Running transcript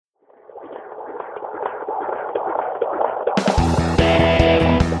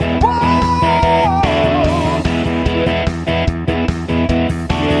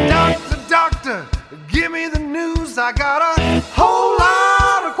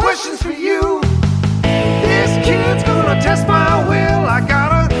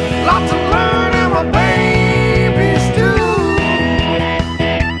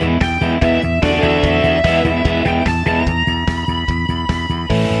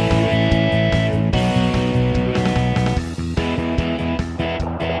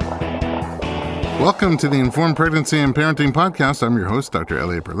Welcome to the Informed Pregnancy and Parenting Podcast. I'm your host, Dr.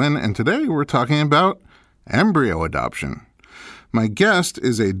 Elliot Berlin, and today we're talking about embryo adoption. My guest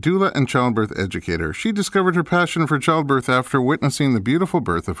is a doula and childbirth educator. She discovered her passion for childbirth after witnessing the beautiful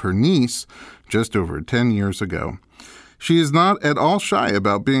birth of her niece just over 10 years ago. She is not at all shy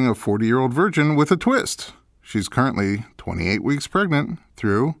about being a 40-year-old virgin with a twist. She's currently 28 weeks pregnant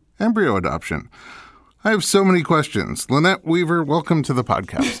through embryo adoption. I have so many questions. Lynette Weaver, welcome to the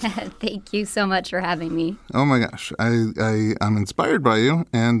podcast. Thank you so much for having me. Oh my gosh. I'm inspired by you,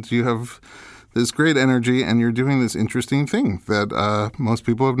 and you have this great energy, and you're doing this interesting thing that most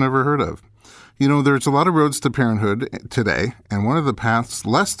people have never heard of. You know, there's a lot of roads to parenthood today, and one of the paths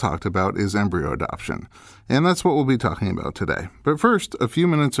less talked about is embryo adoption. And that's what we'll be talking about today. But first, a few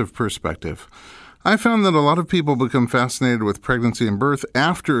minutes of perspective. I found that a lot of people become fascinated with pregnancy and birth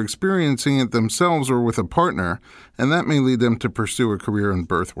after experiencing it themselves or with a partner, and that may lead them to pursue a career in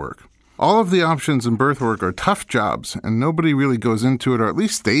birth work. All of the options in birth work are tough jobs, and nobody really goes into it or at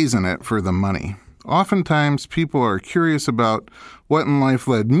least stays in it for the money. Oftentimes, people are curious about what in life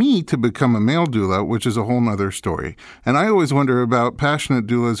led me to become a male doula, which is a whole nother story. And I always wonder about passionate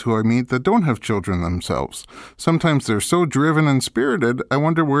doulas who I meet that don't have children themselves. Sometimes they're so driven and spirited, I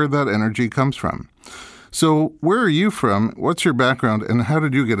wonder where that energy comes from. So where are you from? What's your background? And how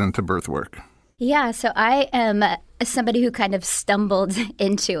did you get into birth work? Yeah, so I am somebody who kind of stumbled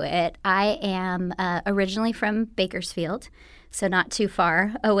into it. I am originally from Bakersfield, so not too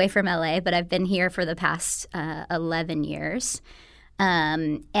far away from LA, but I've been here for the past 11 years.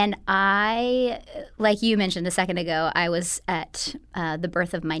 And I, like you mentioned a second ago, I was at the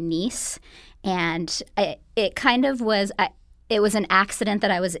birth of my niece, and it kind of was, it was an accident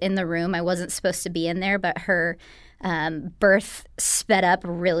that I was in the room. I wasn't supposed to be in there, but her birth sped up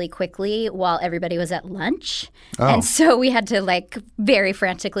really quickly while everybody was at lunch. Oh. And so we had to very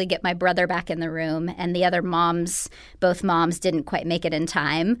frantically get my brother back in the room, and the other moms, both moms, didn't quite make it in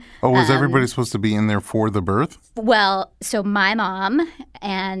time. Oh, was everybody supposed to be in there for the birth? Well, so my mom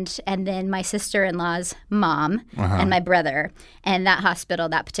and then my sister-in-law's mom and my brother. And that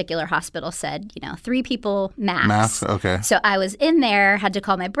particular hospital said, 3 people max. Max, okay. So I was in there, had to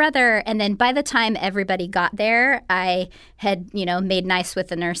call my brother, and then by the time everybody got there, I had, made nice with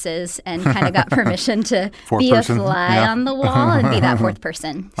the nurses and kind of got permission to be a fly on the wall and be that fourth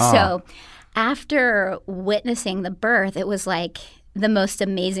person. Oh. So after witnessing the birth, it was like the most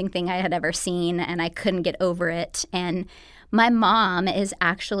amazing thing I had ever seen, and I couldn't get over it. And my mom is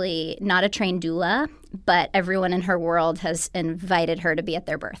actually not a trained doula, but everyone in her world has invited her to be at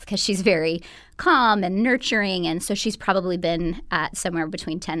their birth because she's very calm and nurturing, and so she's probably been at somewhere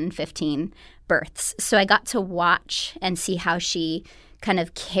between 10 and 15 births. So I got to watch and see how she kind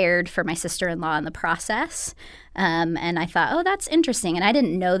of cared for my sister-in-law in the process, and I thought, oh, that's interesting. And I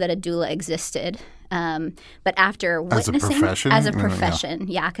didn't know that a doula existed, but after witnessing as a profession,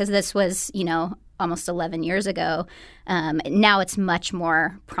 because this was, almost 11 years ago. Now it's much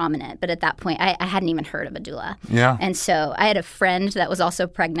more prominent. But at that point, I hadn't even heard of a doula. Yeah. And so I had a friend that was also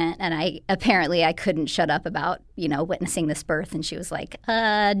pregnant, and I couldn't shut up about, witnessing this birth. And she was like,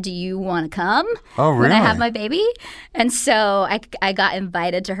 do you want to come when I have my baby? And so I got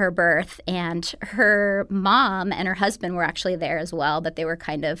invited to her birth, and her mom and her husband were actually there as well, but they were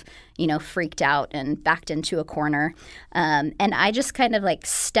kind of, freaked out and backed into a corner. And I just kind of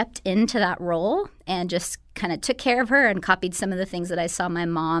stepped into that role and just kind of took care of her and copied some of the things that I saw my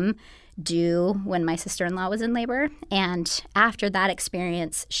mom do when my sister-in-law was in labor. And after that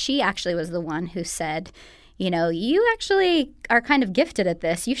experience, she actually was the one who said, you actually are kind of gifted at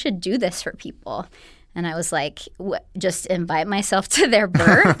this. You should do this for people. And I was like, just invite myself to their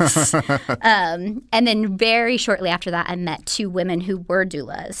births. And then very shortly after that, I met 2 women who were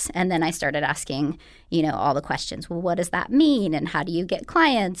doulas. And then I started asking, all the questions. Well, what does that mean? And how do you get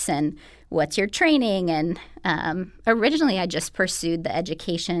clients? And what's your training? And originally, I just pursued the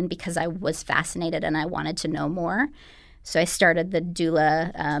education because I was fascinated and I wanted to know more. So I started the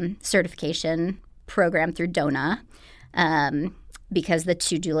doula certification program through DONA. Because the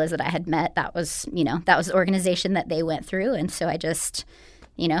 2 doulas that I had met, that was the organization that they went through. And so I just,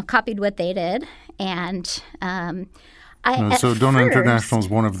 copied what they did. And so DONA International is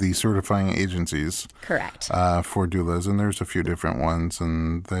one of the certifying agencies. Correct. For doulas, and there's a few different ones,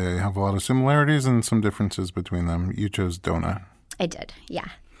 and they have a lot of similarities and some differences between them. You chose DONA. I did, yeah.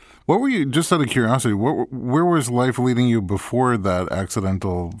 What were you, just out of curiosity, where was life leading you before that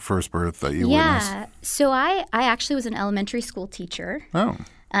accidental first birth that you witnessed? Yeah, so I actually was an elementary school teacher. Oh.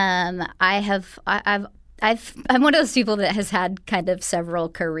 I'm one of those people that has had kind of several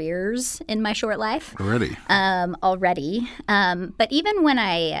careers in my short life. Already. But even when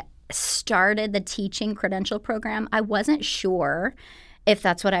I started the teaching credential program, I wasn't sure if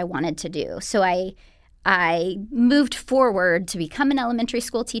that's what I wanted to do. So I moved forward to become an elementary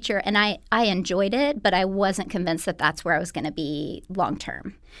school teacher, and I enjoyed it, but I wasn't convinced that that's where I was going to be long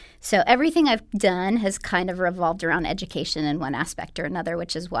term. So everything I've done has kind of revolved around education in one aspect or another,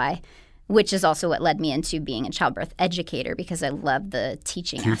 which is also what led me into being a childbirth educator, because I love the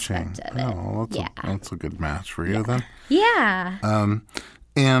teaching aspect of it. Oh, that's a good match for you then. Yeah.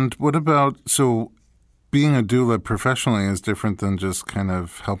 And what about, so being a doula professionally is different than just kind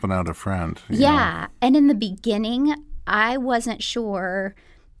of helping out a friend. Yeah. And in the beginning, I wasn't sure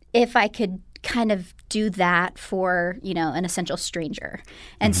if I could kind of do that for, an essential stranger.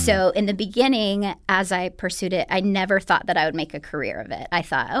 And so in the beginning, as I pursued it, I never thought that I would make a career of it. I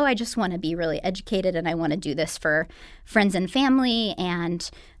thought, I just want to be really educated and I want to do this for friends and family. And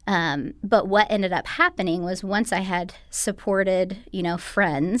but what ended up happening was once I had supported,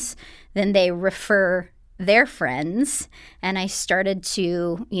 friends, then they refer their friends, and I started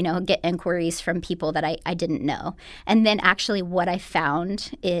to, get inquiries from people that I didn't know. And then actually what I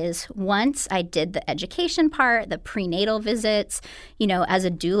found is once I did the education part, the prenatal visits, as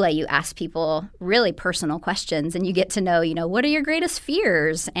a doula, you ask people really personal questions and you get to know, what are your greatest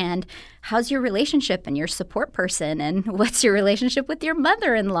fears and how's your relationship and your support person and what's your relationship with your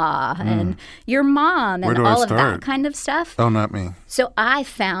mother-in-law and your mom and all of that kind of stuff. Oh, not me. So I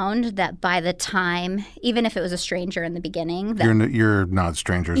found that by the time, even if it was a stranger in the beginning, that you're not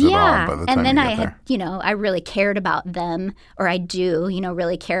strangers at all by the time and then you I get had, I really cared about them, or I do,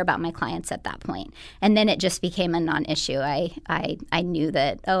 really care about my clients at that point. And then it just became a non-issue. I knew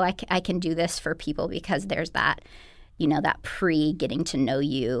that, I can do this for people because there's that, that getting to know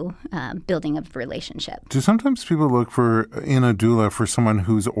you, building a relationship. Do sometimes people look in a doula for someone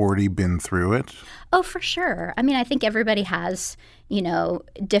who's already been through it? Oh, for sure. I mean, I think everybody has,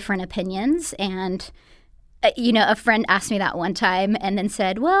 different opinions. And, a friend asked me that one time and then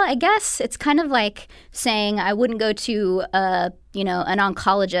said, well, I guess it's kind of like saying I wouldn't go to, an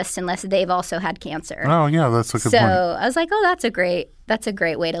oncologist unless they've also had cancer. Oh, yeah, that's a good point. So I was like, that's a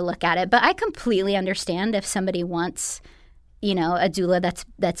great way to look at it. But I completely understand if somebody wants, a doula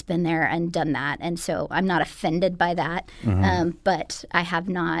that's been there and done that. And so I'm not offended by that. But I have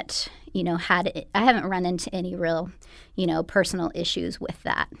not, I haven't run into any real, personal issues with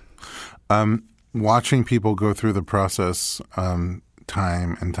that. Watching people go through the process time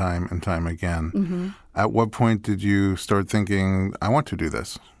and time and time again, at what point did you start thinking, I want to do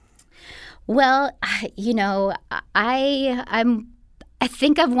this? Well, I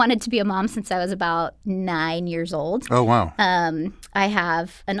think I've wanted to be a mom since I was about 9 years old. Oh, wow. I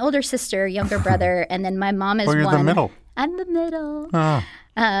have an older sister, younger brother, and then my mom is you're one. The middle. I'm the middle. Oh.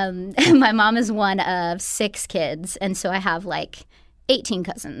 My mom is one of 6 kids, and so I have 18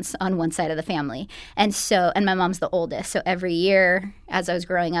 cousins on one side of the family. And my mom's the oldest. So every year as I was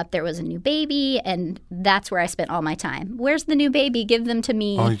growing up, there was a new baby, and that's where I spent all my time. Where's the new baby? Give them to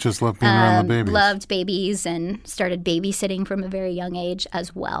me. Oh, you just loved being around the babies. Loved babies and started babysitting from a very young age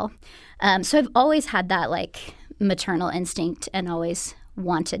as well. So I've always had that maternal instinct and always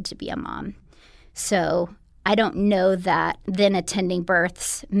wanted to be a mom. So I don't know that then attending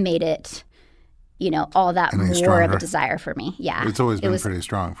births made it all that more stronger. of a desire for me. Yeah. It's always been pretty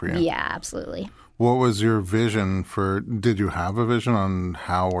strong for you. Yeah, absolutely. What was your vision did you have a vision on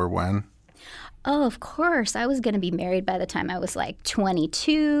how or when? Oh, of course. I was going to be married by the time I was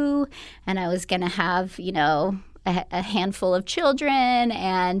 22, and I was going to have, a handful of children,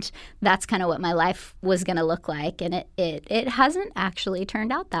 and that's kind of what my life was going to look like. And it hasn't actually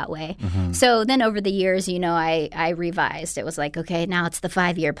turned out that way. So then over the years, I revised. It was okay, now it's the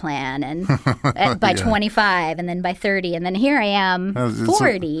 5-year plan, and by 25, and then by 30, and then here I am,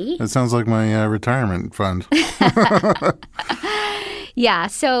 40. It sounds like my retirement fund. Yeah,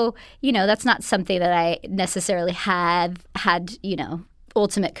 so, that's not something that I necessarily had,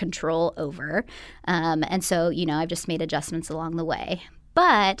 ultimate control over. And so, I've just made adjustments along the way.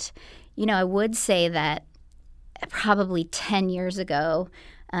 But, I would say that probably 10 years ago,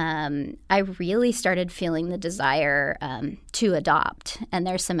 I really started feeling the desire to adopt. And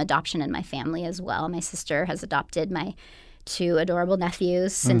there's some adoption in my family as well. My sister has adopted my 2 adorable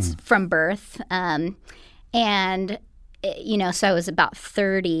nephews from birth. And so I was about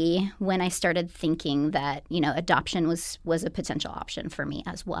 30 when I started thinking that, adoption was a potential option for me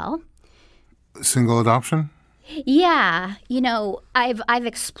as well. Single adoption? Yeah. I've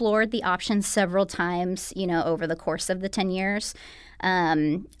explored the option several times, over the course of the 10 years.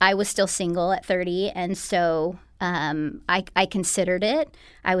 I was still single at 30, and so I considered it.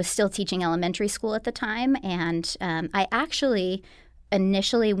 I was still teaching elementary school at the time, and I actually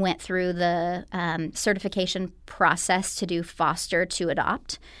initially went through the certification process to do foster to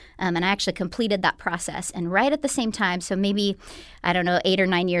adopt. And I actually completed that process. And right at the same time, so maybe, 8 or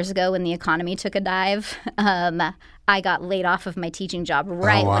 9 years ago when the economy took a dive, I got laid off of my teaching job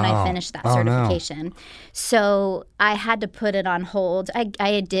when I finished that certification. No. So I had to put it on hold.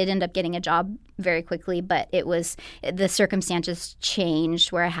 I did end up getting a job very quickly, but the circumstances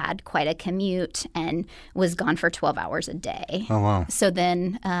changed where I had quite a commute and was gone for 12 hours a day. Oh, wow. So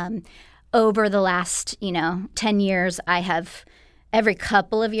then over the last, 10 years, I have every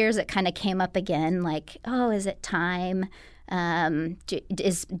couple of years it kind of came up again like, oh, is it time?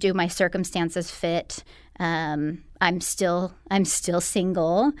 Do my circumstances fit? I'm still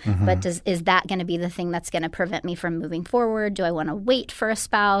single, but is that going to be the thing that's going to prevent me from moving forward? Do I want to wait for a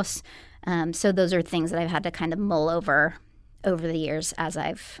spouse? So those are things that I've had to kind of mull over the years as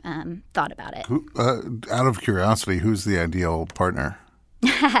I've thought about it. Out of curiosity, who's the ideal partner?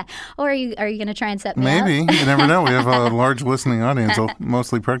 Or are you going to try and set me Maybe. up? You never know. We have a large listening audience,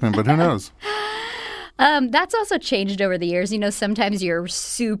 mostly pregnant, but who knows? That's also changed over the years. Sometimes you're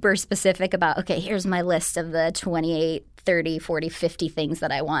super specific about, okay, here's my list of the 28, 30, 40, 50 things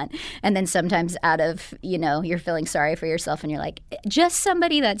that I want. And then sometimes out of, you're feeling sorry for yourself and you're like, just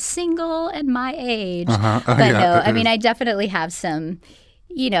somebody that's single and my age. But no, I mean, I definitely have some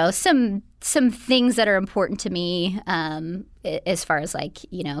things that are important to me as far as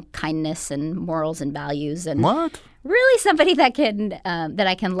kindness and morals and values and what? Really somebody that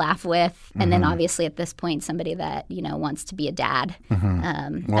I can laugh with, and then obviously at this point somebody that wants to be a dad. Well,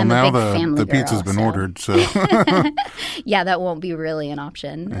 I'm now a big family the pizza's been ordered, so yeah, that won't be really an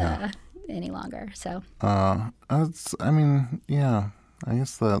option any longer. So I guess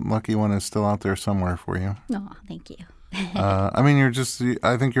the lucky one is still out there somewhere for you. Oh, thank you.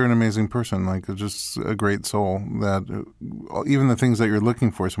 I think you're an amazing person, just a great soul that even the things that you're looking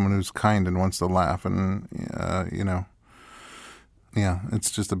for, someone who's kind and wants to laugh and,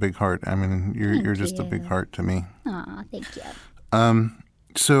 it's just a big heart. I mean, you're just a big heart to me. Aw, thank you.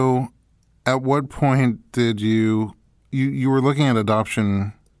 So at what point did you were looking at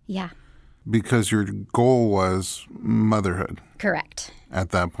adoption? Yeah. Because your goal was motherhood. Correct.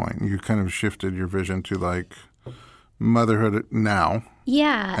 At that point, you kind of shifted your vision to motherhood now.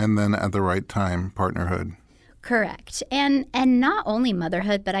 Yeah. And then at the right time, partnerhood. Correct. And not only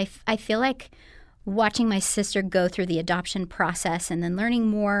motherhood, but I feel like watching my sister go through the adoption process and then learning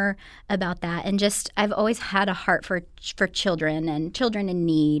more about that. And just I've always had a heart for children and children in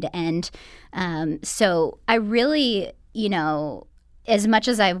need. And so I really, as much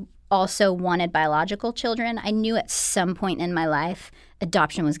as I also wanted biological children, I knew at some point in my life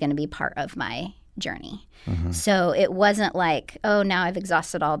adoption was going to be part of my journey. Mm-hmm. So it wasn't like, oh, now I've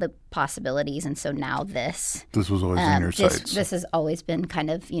exhausted all the possibilities, and so now this. This was always in your sights. This has always been kind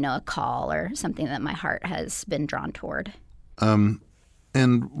of, a call or something that my heart has been drawn toward. And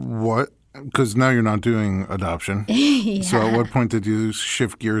what? Because now you're not doing adoption. Yeah. So at what point did you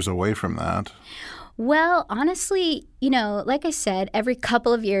shift gears away from that? Well, honestly, like I said, every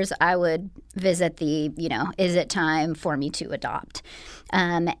couple of years I would visit the, is it time for me to adopt?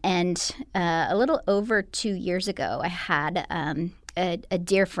 And a little over 2 years ago, I had a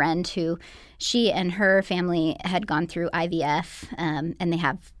dear friend who she and her family had gone through IVF, and they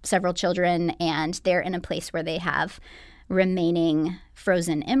have several children, and they're in a place where they have remaining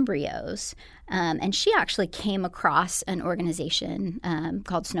frozen embryos. And she actually came across an organization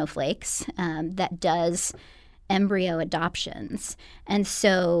called Snowflakes that does embryo adoptions. And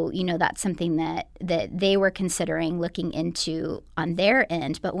so, that's something that they were considering looking into on their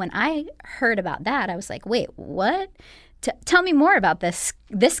end. But when I heard about that, I was like, wait, what? Tell me more about this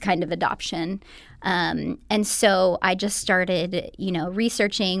kind of adoption. And so I just started,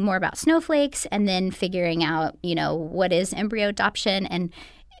 researching more about snowflakes and then figuring out, what is embryo adoption and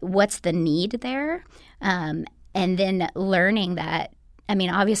what's the need there. And then learning that,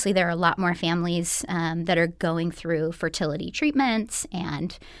 obviously there are a lot more families that are going through fertility treatments,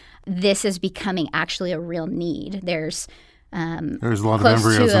 and this is becoming actually a real need. There's a lot of embryos in the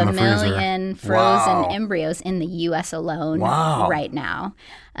freezer. Close to 1 million frozen embryos in the U.S. alone right now.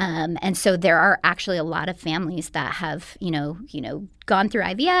 And so there are actually a lot of families that have, gone through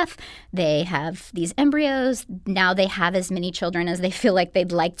IVF. They have these embryos. Now they have as many children as they feel like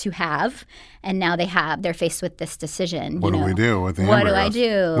they'd like to have. And now they're faced with this decision. What do we do with the embryos? What do I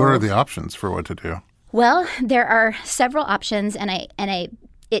do? What are the options for what to do? Well, there are several options, and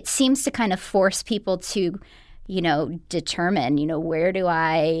it seems to kind of force people to determine, where do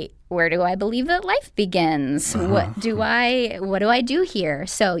I believe that life begins? Uh-huh. What do I do here?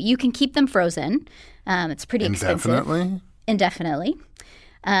 So you can keep them frozen. It's pretty expensive. Indefinitely? indefinitely.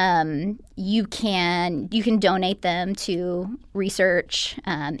 You can donate them to research.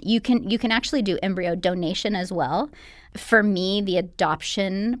 You can actually do embryo donation as well. For me, the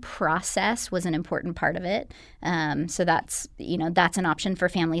adoption process was an important part of it. So that's an option for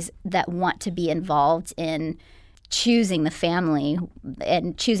families that want to be involved in choosing the family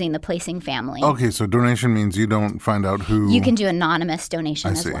and choosing the placing family. Okay, so donation means you don't find out who. You can do anonymous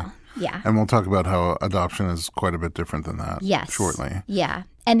donation as well. Yeah. And we'll talk about how adoption is quite a bit different than that shortly. Yeah.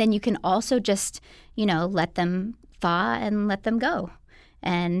 And then you can also just, let them thaw and let them go.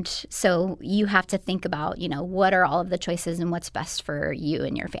 And so you have to think about, what are all of the choices and what's best for you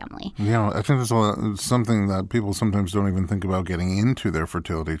and your family. Yeah, I think that's something that people sometimes don't even think about getting into their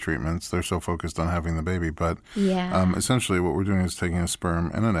fertility treatments. They're so focused on having the baby. But essentially what we're doing is taking a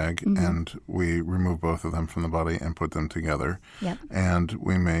sperm and an egg, and we remove both of them from the body and put them together. Yep. And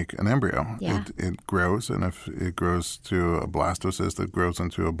we make an embryo. Yeah. It grows, and if it grows to a blastocyst, it grows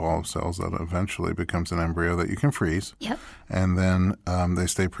into a ball of cells that eventually becomes an embryo that you can freeze. Yep. And then they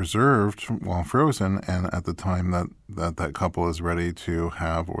stay preserved while frozen, and at the time that couple is ready to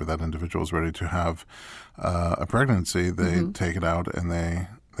have, or that individual is ready to have a pregnancy, they take it out and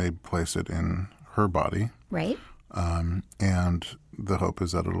they place it in her body. Right. And the hope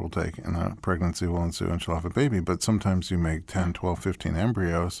is that it will take and a pregnancy will ensue and she'll have a baby. But sometimes you make 10, 12, 15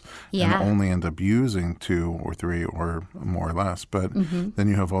 embryos and only end up using 2 or 3 or more or less. But then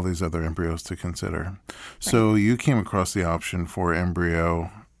you have all these other embryos to consider. Right. So you came across the option for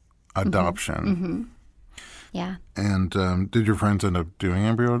embryo adoption. Yeah. And did your friends end up doing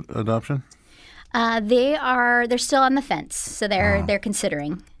embryo adoption? They're still on the fence, so they're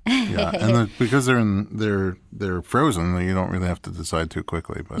considering. Yeah, and because they're frozen, you don't really have to decide too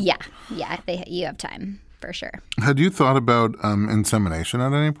quickly. But you have time for sure. Had you thought about insemination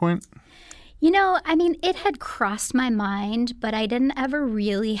at any point? It had crossed my mind, but I didn't ever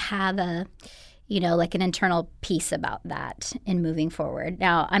really have an internal piece about that in moving forward.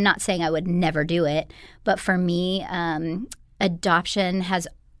 Now, I'm not saying I would never do it, but for me, adoption has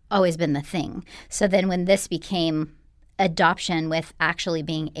always been the thing. So then when this became adoption with actually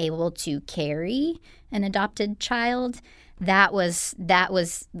being able to carry an adopted child, that was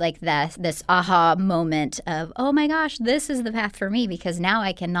like this aha moment of, oh my gosh, this is the path for me, because now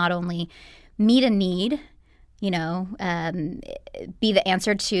I can not only meet a need, be the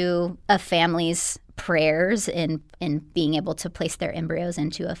answer to a family's prayers in being able to place their embryos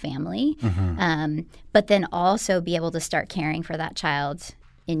into a family, but then also be able to start caring for that child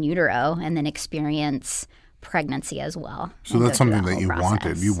in utero and then experience pregnancy as well. So that's something that you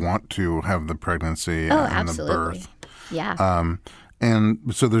wanted. You want to have the pregnancy and absolutely. The birth. Yeah.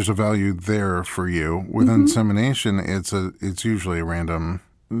 And so there's a value there for you. With insemination, it's usually a random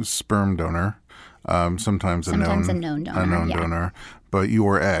sperm donor. Sometimes a known donor, but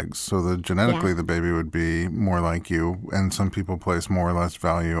your eggs. So genetically the baby would be more like you, and some people place more or less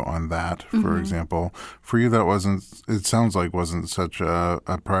value on that. For example, for you it sounds like wasn't such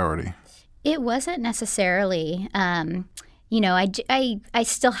a priority. It wasn't necessarily. I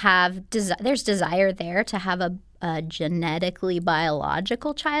still have there's desire there to have a genetically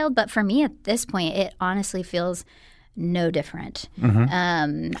biological child, but for me at this point, it honestly feels no different.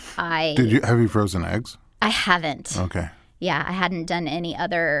 Have you frozen eggs? I haven't. Okay. Yeah, I hadn't done any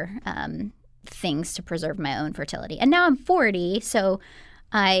other things to preserve my own fertility, and now I'm 40, so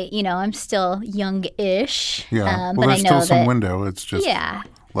I'm still young-ish. Yeah, but there's I know still some window. It's just yeah.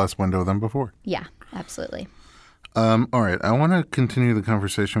 less window than before. Yeah, absolutely. All right. I want to continue the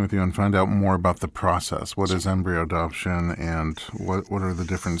conversation with you and find out more about the process. What is embryo adoption, and what are the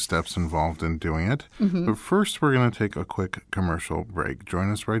different steps involved in doing it? But first, we're going to take a quick commercial break.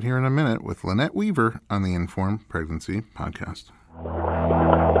 Join us right here in a minute with Lynette Weaver on the Informed Pregnancy Podcast.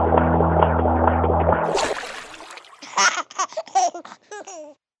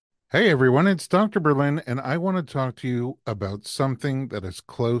 Hey everyone, it's Dr. Berlin, and I want to talk to you about something that is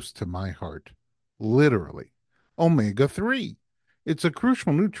close to my heart. Literally. Omega-3. It's a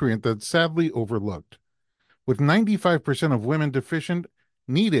crucial nutrient that's sadly overlooked. With 95% of women deficient,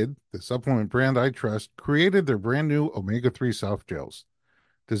 Needed, the supplement brand I trust, created their brand new Omega-3 soft gels.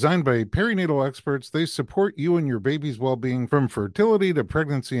 Designed by perinatal experts, they support you and your baby's well-being from fertility to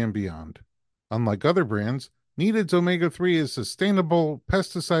pregnancy and beyond. Unlike other brands, Needed's Omega-3 is sustainable,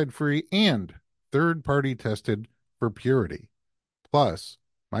 pesticide-free, and third-party tested for purity. Plus,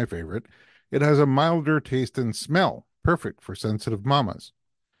 my favorite, it has a milder taste and smell, perfect for sensitive mamas.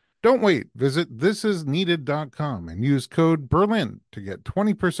 Don't wait. Visit thisisneeded.com and use code BERLIN to get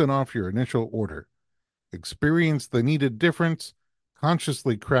 20% off your initial order. Experience the needed difference,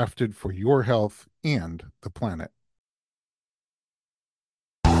 consciously crafted for your health and the planet.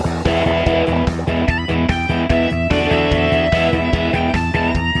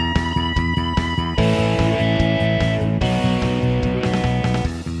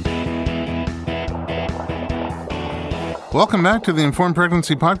 Welcome back to the Informed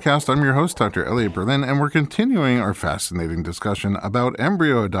Pregnancy Podcast. I'm your host, Dr. Elliot Berlin, and we're continuing our fascinating discussion about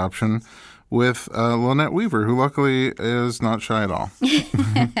embryo adoption with Lynette Weaver, who luckily is not shy at all.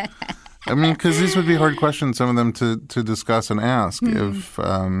 I mean, because these would be hard questions, some of them to discuss and ask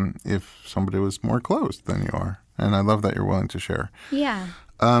if somebody was more closed than you are. And I love that you're willing to share. Yeah.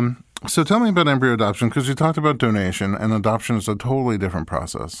 So tell me about embryo adoption, because you talked about donation, and adoption is a totally different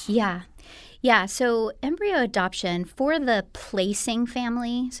process. Yeah. Yeah, so embryo adoption for the placing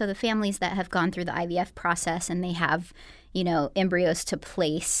family, so the families that have gone through the IVF process and they have, embryos to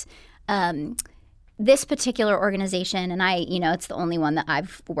place, this particular organization, and it's the only one that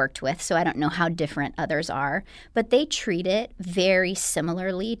I've worked with, so I don't know how different others are, but they treat it very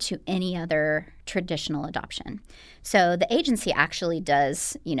similarly to any other traditional adoption. So the agency actually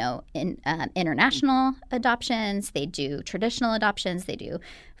does, international adoptions, they do traditional adoptions, they do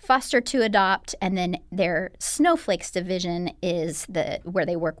foster to adopt, and then their snowflakes division is where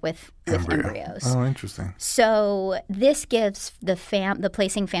they work with embryos. Oh, interesting. So this gives the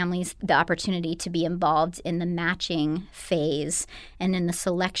placing families the opportunity to be involved in the matching phase and in the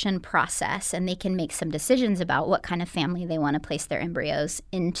selection process, and they can make some decisions about what kind of family they want to place their embryos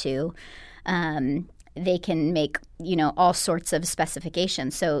into. They can make, all sorts of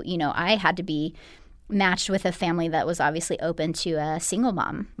specifications. So, I had to be matched with a family that was obviously open to a single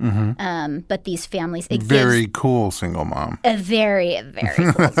mom. Mm-hmm. But these families... Very cool single mom. A very,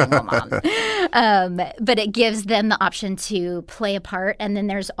 very cool single mom. But it gives them the option to play a part. And then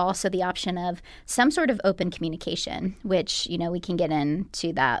there's also the option of some sort of open communication, which, we can get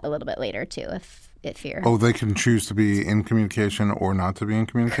into that a little bit later, too, if you're... Oh, they can choose to be in communication or not to be in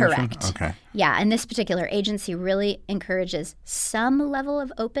communication? Correct. Okay. Yeah, and this particular agency really encourages some level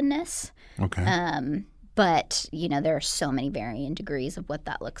of openness. Okay. But, there are so many varying degrees of what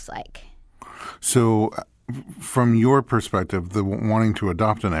that looks like. So from your perspective, the wanting to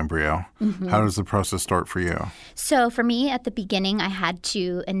adopt an embryo, how does the process start for you? So for me, at the beginning, I had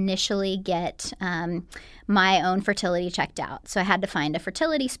to initially get my own fertility checked out. So I had to find a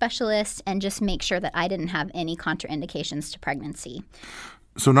fertility specialist and just make sure that I didn't have any contraindications to pregnancy.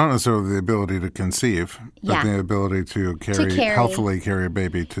 So not necessarily the ability to conceive, but the ability to healthily carry a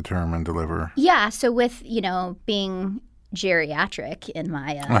baby to term and deliver. Yeah. So with, being geriatric in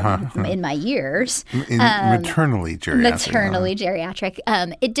my years. Maternally geriatric.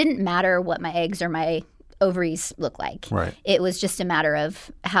 It didn't matter what my eggs or my ovaries look like. Right. It was just a matter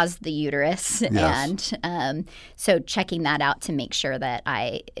of how's the uterus, yes. And so checking that out to make sure that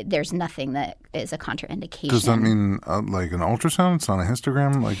there's nothing that is a contraindication. Does that mean like an ultrasound,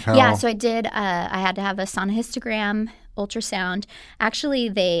 sonohistogram? Like how? Yeah, so I did. I had to have a sonohistogram, ultrasound. Actually,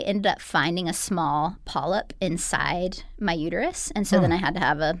 they ended up finding a small polyp inside my uterus, and so then I had to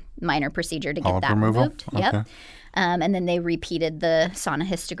have a minor procedure to get that removed. Okay. Yep. And then they repeated the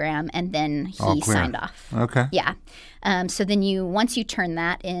sonohistogram, and then he signed off. Okay. Yeah. So then once you turn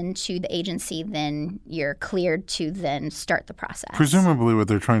that into the agency, then you're cleared to then start the process. Presumably what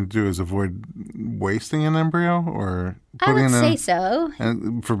they're trying to do is avoid wasting an embryo, or I would say so.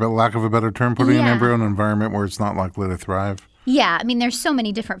 For lack of a better term, putting an embryo in an environment where it's not likely to thrive. Yeah, I mean, there's so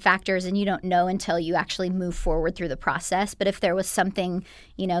many different factors, and you don't know until you actually move forward through the process. But if there was something,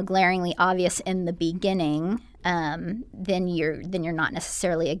 glaringly obvious in the beginning, then you're not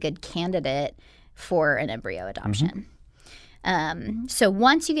necessarily a good candidate for an embryo adoption. So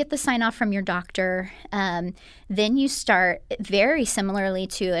once you get the sign off from your doctor, then you start very similarly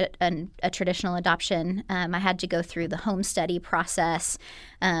to a traditional adoption. I had to go through the home study process.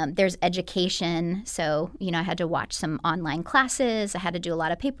 There's education. So, I had to watch some online classes. I had to do a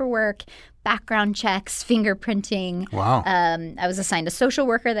lot of paperwork, background checks, fingerprinting. Wow. I was assigned a social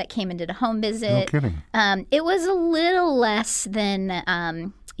worker that came and did a home visit. No kidding. It was a little less than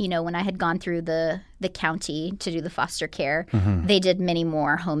when I had gone through the county to do the foster care, they did many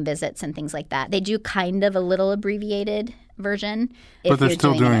more home visits and things like that. They do kind of a little abbreviated version. But they're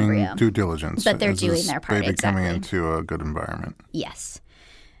still doing due diligence. But they're doing their part, baby exactly. Coming into a good environment. Yes.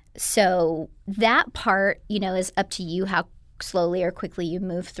 So that part, is up to you how slowly or quickly you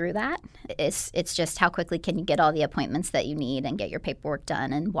move through that. It's just how quickly can you get all the appointments that you need and get your paperwork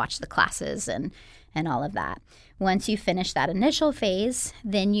done and watch the classes and all of that. Once you finish that initial phase,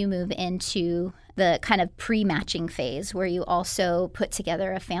 then you move into the kind of pre-matching phase where you also put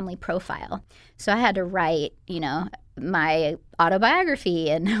together a family profile. So I had to write, my autobiography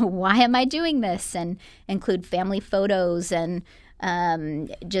and why am I doing this, and include family photos and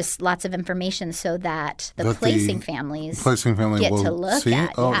just lots of information so that the placing family get will to look see?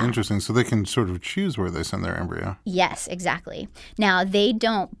 at. Oh, yeah. Interesting. So they can sort of choose where they send their embryo. Yes, exactly. Now, they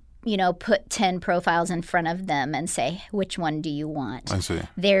don't put 10 profiles in front of them and say, which one do you want? I see.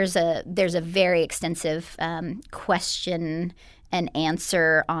 There's a very extensive question and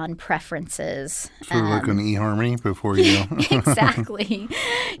answer on preferences. Sort of like an eHarmony before you. Exactly.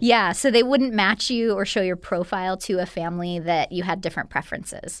 Yeah. So they wouldn't match you or show your profile to a family that you had different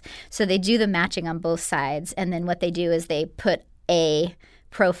preferences. So they do the matching on both sides. And then what they do is they put a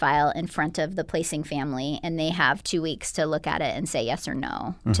profile in front of the placing family, and they have 2 weeks to look at it and say yes or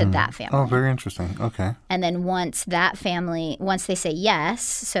no to that family. Oh, very interesting. Okay. And then once they say yes,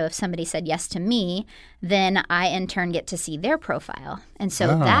 so if somebody said yes to me, then I in turn get to see their profile. And so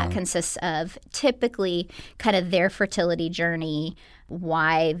that consists of typically kind of their fertility journey,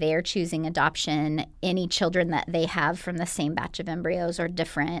 why they're choosing adoption, any children that they have from the same batch of embryos or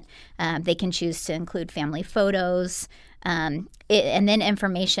different. They can choose to include family photos, and then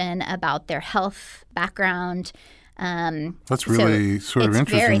information about their health background. That's really sort of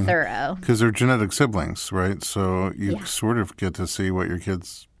interesting. It's very thorough. Because they're genetic siblings, right? So you sort of get to see what your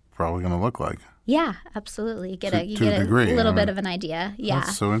kid's probably going to look like. Yeah, absolutely. You get a degree, little bit of an idea. Yeah.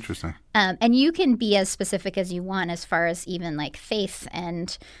 That's so interesting. And you can be as specific as you want as far as even like faith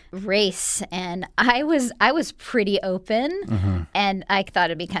and race. And I was pretty open, and I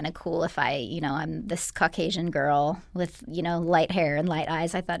thought it'd be kind of cool if I'm this Caucasian girl with, light hair and light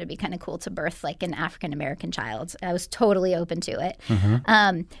eyes. I thought it'd be kind of cool to birth like an African American child. I was totally open to it.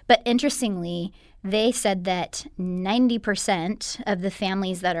 But interestingly, they said that 90% of the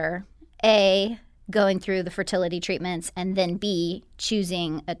families that are A, going through the fertility treatments, and then B,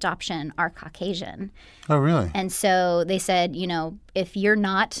 choosing adoption are Caucasian. Oh, really? And so they said, if you're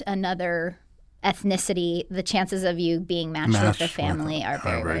not another ethnicity, the chances of you being matched with a family are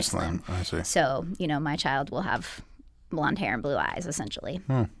very, very slim. I see. So, my child will have blonde hair and blue eyes, essentially.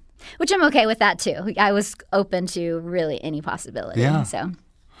 Which I'm okay with that, too. I was open to really any possibility. Yeah. So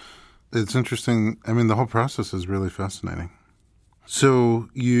it's interesting. I mean, the whole process is really fascinating. So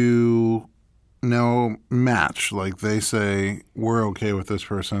you now match, like they say, we're okay with this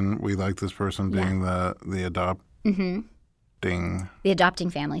person. We like this person being the adopting. The adopting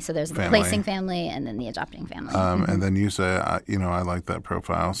family. So there's the placing family and then the adopting family. And then you say, I like that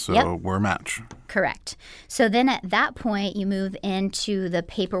profile, so we're a match. Correct. So then at that point, you move into the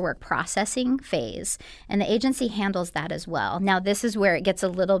paperwork processing phase, and the agency handles that as well. Now, this is where it gets a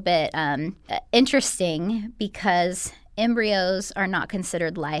little bit interesting because embryos are not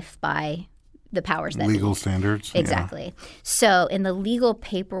considered life by the powers that legal be. standards. Exactly. Yeah. So in the legal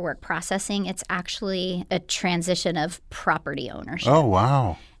paperwork processing, it's actually a transition of property ownership. Oh,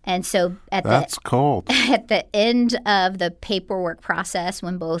 wow. And so that's cold. At the end of the paperwork process,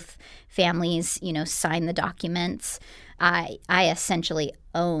 when both families, sign the documents, I essentially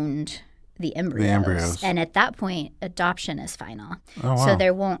owned the embryos. And at that point, adoption is final. Oh, wow. So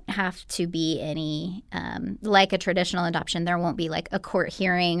there won't have to be any, like a traditional adoption, there won't be like a court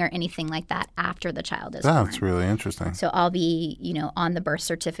hearing or anything like that after the child is born. That's really interesting. So I'll be, on the birth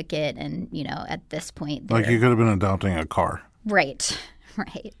certificate and, at this point. Like you could have been adopting a car. Right.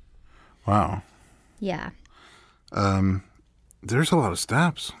 Right. Wow. Yeah. There's a lot of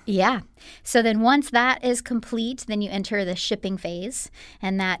steps. Yeah. So then once that is complete, then you enter the shipping phase,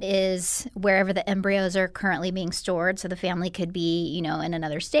 and that is wherever the embryos are currently being stored. So the family could be, in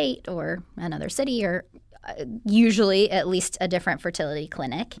another state or another city or usually at least a different fertility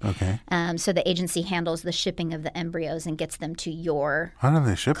clinic. Okay. So the agency handles the shipping of the embryos and gets them to your How do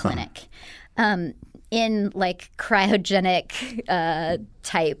they ship clinic. In like cryogenic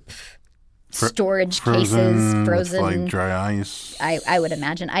type storage cases, frozen, like dry ice. I would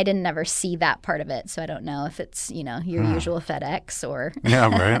imagine. I didn't ever see that part of it, so I don't know if it's your usual FedEx or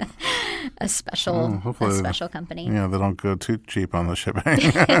right. a special company. Yeah, they don't go too cheap on the shipping.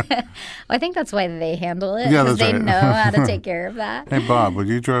 Well, I think that's why they handle it, because they know how to take care of that. Hey, Bob, would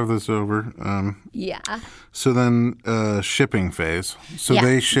you drive this over? Yeah. So then shipping phase. So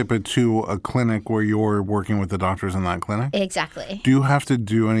they ship it to a clinic where you're working with the doctors in that clinic? Exactly. Do you have to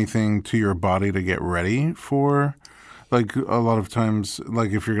do anything to your body to get ready for, like a lot of times,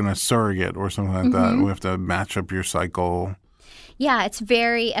 like if you're going to surrogate or something like that, we have to match up your cycle? Yeah, it's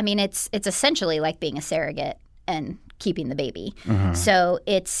it's essentially like being a surrogate and keeping the baby. So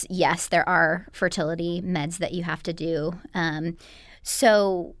it's, yes, there are fertility meds that you have to do.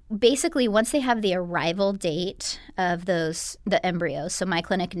 So basically, once they have the arrival date of the embryos, so my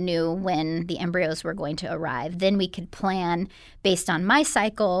clinic knew when the embryos were going to arrive, then we could plan based on my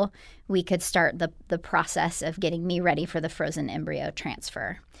cycle. We could start the process of getting me ready for the frozen embryo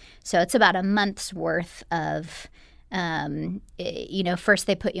transfer. So it's about a month's worth of First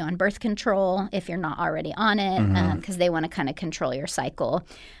they put you on birth control if you're not already on it, because they want to kind of control your cycle.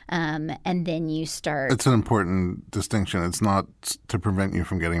 And then you start. It's an important distinction. It's not to prevent you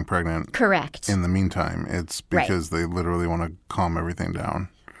from getting pregnant. Correct. In the meantime, it's because they literally want to calm everything down.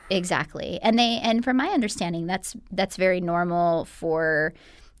 Exactly. And from my understanding, that's very normal for.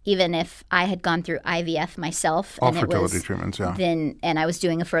 Even if I had gone through IVF myself, all fertility treatments, and I was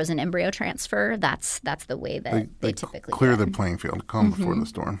doing a frozen embryo transfer, that's the way that they typically clear the playing field, calm before the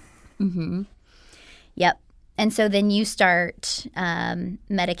storm. Mm-hmm. Yep. And so then you start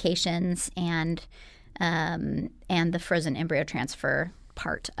medications and the frozen embryo transfer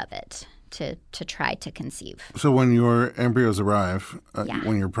part of it to try to conceive. So when your embryos arrive,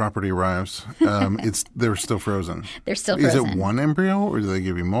 when your property arrives, they're still frozen. They're still frozen. Is it one embryo or do they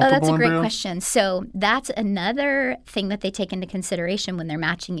give you multiple embryos? Oh, that's a great question. So that's another thing that they take into consideration when they're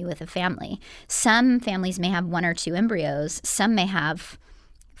matching you with a family. Some families may have 1 or 2 embryos. Some may have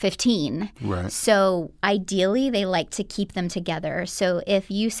 15. Right. So ideally, they like to keep them together. So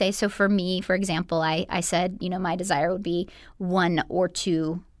if you say, so for me, for example, I said, my desire would be 1 or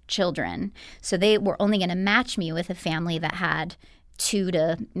 2 children. So they were only going to match me with a family that had 2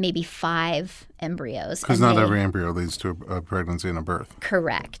 to maybe 5 embryos. Because not every embryo leads to a pregnancy and a birth.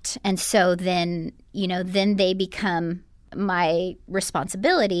 Correct. And so then, then they become my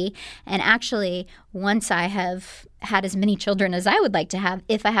responsibility. And actually, once I have had as many children as I would like to have,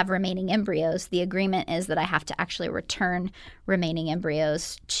 if I have remaining embryos, the agreement is that I have to actually return remaining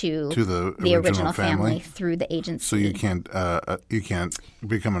embryos to the original family through the agency. So you can't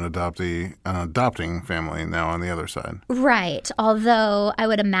become an adopting family now on the other side. Right. Although I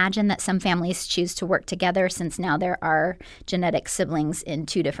would imagine that some families choose to work together since now there are genetic siblings in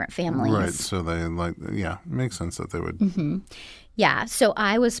 2 different families. Right. So they makes sense that they would. Mm-hmm. Yeah. So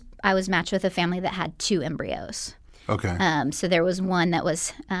I was matched with a family that had 2 embryos. Okay. So there was one that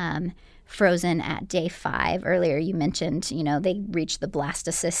was frozen at day 5. Earlier you mentioned, they reached the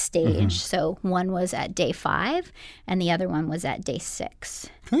blastocyst stage. Mm-hmm. So one was at day 5 and the other one was at day 6.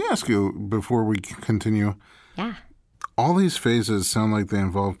 Can I ask you before we continue? Yeah. All these phases sound like they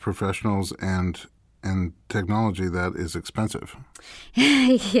involve professionals and technology that is expensive.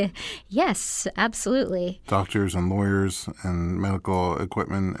 Yes, absolutely. Doctors and lawyers and medical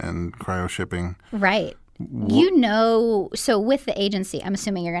equipment and cryo shipping. Right. So with the agency, I'm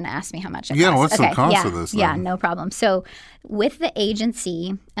assuming you're going to ask me how much it costs. Yeah, what's the cost of this thing? Yeah, no problem. So with the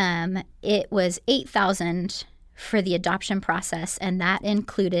agency, it was $8,000 for the adoption process, and that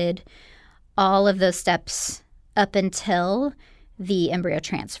included all of those steps up until the embryo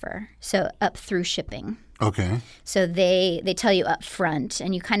transfer, so up through shipping. Okay. So they tell you up front,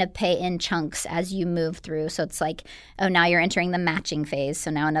 and you kind of pay in chunks as you move through. So it's like, oh, now you're entering the matching phase,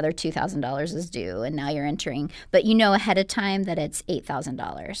 so now another $2,000 is due, and now you're entering. But you know ahead of time that it's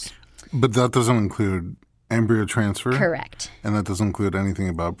 $8,000. But that doesn't include embryo transfer? Correct. And that doesn't include anything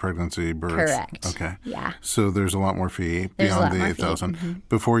about pregnancy, birth? Correct. Okay. Yeah. So there's a lot more fee beyond the $8,000. Mm-hmm.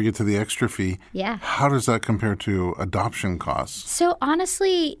 Before we get to the extra fee, how does that compare to adoption costs? So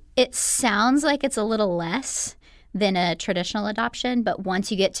honestly, it sounds like it's a little less than a traditional adoption, but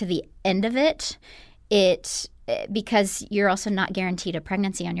once you get to the end of it, because you're also not guaranteed a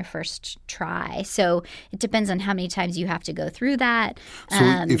pregnancy on your first try. So it depends on how many times you have to go through that.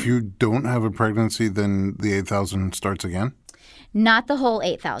 So if you don't have a pregnancy, then the $8,000 starts again? Not the whole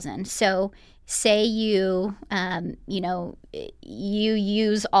 $8,000. So say you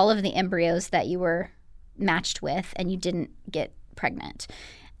use all of the embryos that you were matched with and you didn't get pregnant.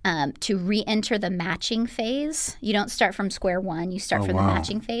 To re-enter the matching phase, you don't start from square one. You start from the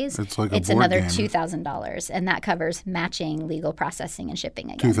matching phase. It's like it's another $2,000, and that covers matching, legal processing, and shipping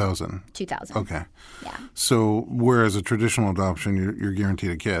again. $2,000. Okay. Yeah. So whereas a traditional adoption, you're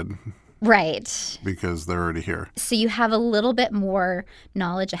guaranteed a kid. Right. Because they're already here. So you have a little bit more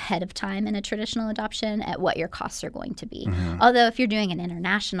knowledge ahead of time in a traditional adoption at what your costs are going to be. Mm-hmm. Although if you're doing an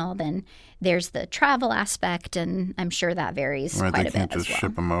international, then there's the travel aspect, and I'm sure that varies quite a bit as well. Right, they can't just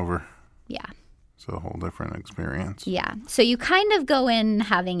ship them over. Yeah. It's a whole different experience. Yeah. So you kind of go in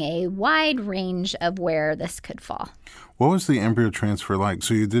having a wide range of where this could fall. What was the embryo transfer like?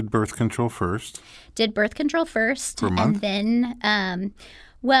 So you did birth control first? Did birth control first. For a month? And then...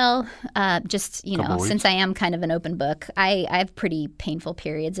 since I am kind of an open book, I have pretty painful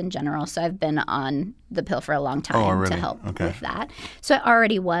periods in general, so I've been on the pill for a long time to help with that. So I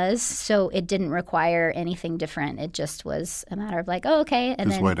already was, so it didn't require anything different. It just was a matter of like, oh, okay. And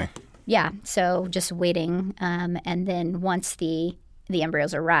just waiting. Yeah, so just waiting. And then once the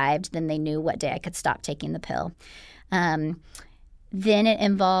embryos arrived, then they knew what day I could stop taking the pill. Then it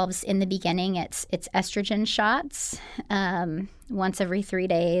involves, in the beginning, it's estrogen shots once every 3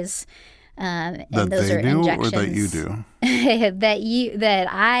 days. And those are injections. Or that you do? that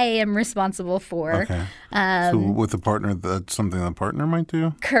I am responsible for. Okay. So with a partner, that's something the partner might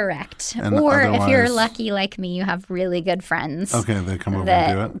do? Correct. And or if you're lucky like me, you have really good friends. Okay, they come over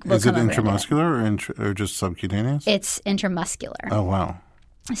and do it. Is it intramuscular or just subcutaneous? It's intramuscular. Oh, wow.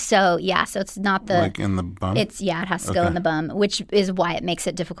 So, so it's not the... Like in the bum? It has to go in the bum, which is why it makes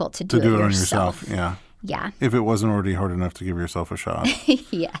it difficult to do it on yourself, yeah. Yeah. If it wasn't already hard enough to give yourself a shot.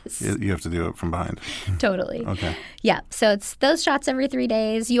 Yes. You have to do it from behind. Totally. Okay. Yeah. So it's those shots every 3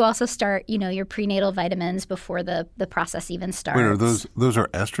 days. You also start, your prenatal vitamins before the process even starts. Wait, are those are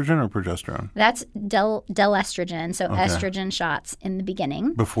estrogen or progesterone? That's estrogen. So estrogen shots in the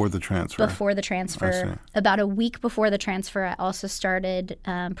beginning. Before the transfer. Before the transfer. About a week before the transfer, I also started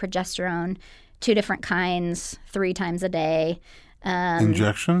progesterone, 2 different kinds, 3 times a day.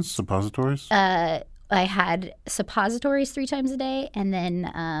 Injections? Suppositories? I had suppositories 3 times a day, and then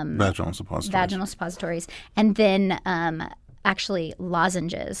vaginal suppositories, and then actually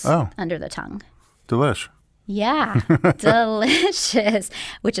lozenges under the tongue. Delish. Yeah, delicious,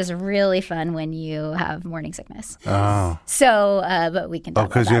 which is really fun when you have morning sickness. Oh. So, but we can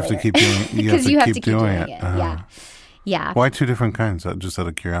talk about that because you have to keep doing it. Because you have to keep doing it. Yeah. Why 2 different kinds? Just out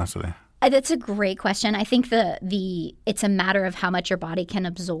of curiosity. That's a great question. I think it's a matter of how much your body can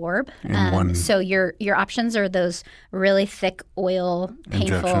absorb. So your options are those really thick oil,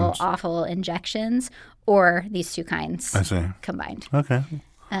 painful, awful injections, or these 2 kinds combined. Okay.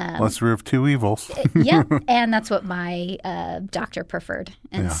 Lesser of 2 evils. Yeah, and that's what my doctor preferred,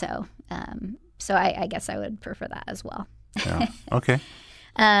 and so I guess I would prefer that as well. Yeah. Okay.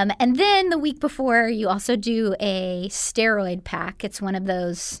 And then the week before, you also do a steroid pack. It's one of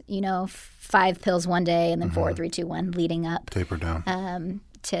those, 5 pills one day and then 4, 3, 2, 1 leading up. Taper down.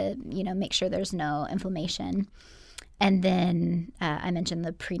 To, make sure there's no inflammation. And then I mentioned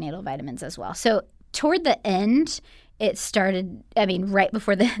the prenatal vitamins as well. So toward the end, it started, right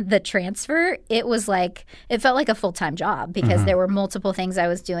before the transfer, it felt like a full-time job because there were multiple things I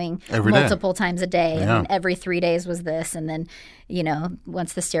was doing multiple times a day. And then every 3 days was this. And then,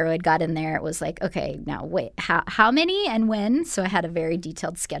 once the steroid got in there, it was like, okay, now wait, how many and when? So I had a very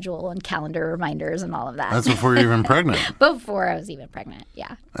detailed schedule and calendar reminders and all of that. That's before you're even pregnant. Before I was even pregnant,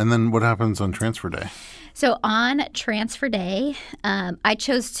 yeah. And then what happens on transfer day? So on transfer day, I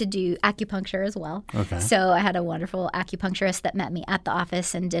chose to do acupuncture as well. Okay. So I had a wonderful acupuncturist that met me at the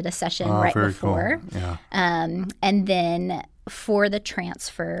office and did a session right before. Cool. Yeah. And then for the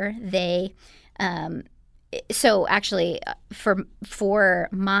transfer, they so actually for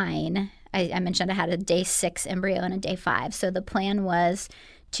mine, I mentioned I had a day 6 embryo and a day 5. So the plan was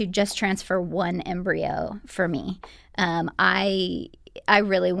to just transfer 1 embryo for me. I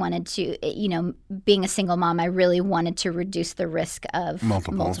really wanted to, being a single mom, I really wanted to reduce the risk of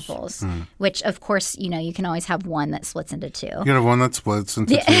multiples, which, of course, you can always have one that splits into 2. You can have one that splits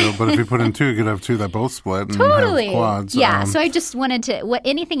into 2, but if you put in 2, you could have 2 that both split and have quads. Yeah, so I just wanted to,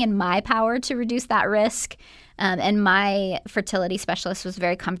 anything in my power to reduce that risk. And my fertility specialist was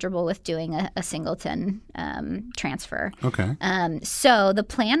very comfortable with doing a singleton transfer. Okay. So the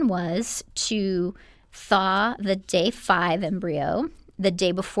plan was to thaw the day 5 embryo the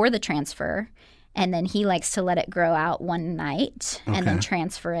day before the transfer, and then he likes to let it grow out one night and then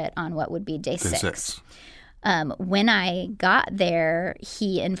transfer it on what would be day 6. When I got there,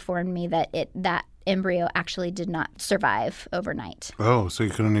 he informed me that embryo actually did not survive overnight. Oh, so you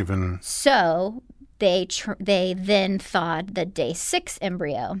couldn't even... So they then thawed the day 6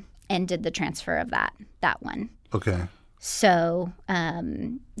 embryo and did the transfer of that one. Okay. So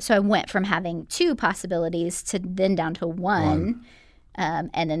I went from having 2 possibilities to then down to 1.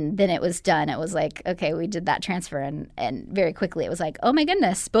 And then it was done. It was like, okay, we did that transfer. And very quickly it was like, oh, my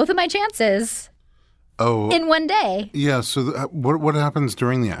goodness, both of my chances in one day. Yeah. So what happens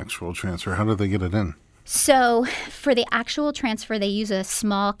during the actual transfer? How do they get it in? So for the actual transfer, they use a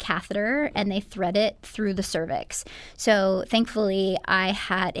small catheter and they thread it through the cervix. So thankfully,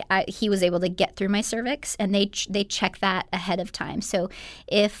 he was able to get through my cervix, and they check that ahead of time. So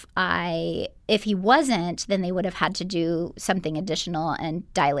if he wasn't, then they would have had to do something additional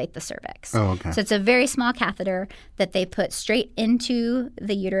and dilate the cervix. Oh, okay. So it's a very small catheter that they put straight into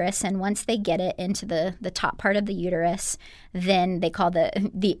the uterus, and once they get it into the top part of the uterus, then they call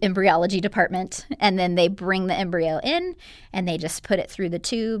the embryology department, and then they bring the embryo in, and they just put it through the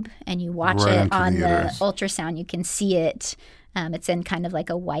tube, and you watch it on the ultrasound. You can see it It's in kind of like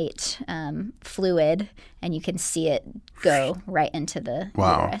a white fluid, and you can see it go right into the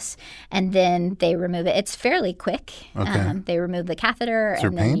uterus. And then they remove it. It's fairly quick. Okay. They remove the catheter, Is there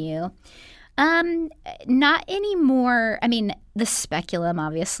and then pain? Not anymore. I mean, the speculum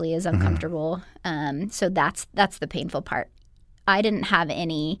obviously is uncomfortable. So that's the painful part. I didn't have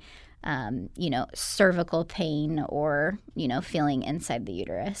any, cervical pain or, feeling inside the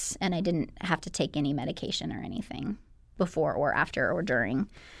uterus. And I didn't have to take any medication or anything before or after or during.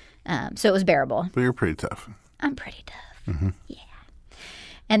 So it was bearable. But you're pretty tough. I'm pretty tough. Yeah.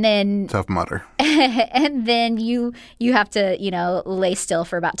 And then Tough Mudder. and then you have to, lay still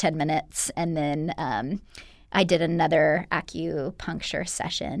for about 10 minutes. And then I did another acupuncture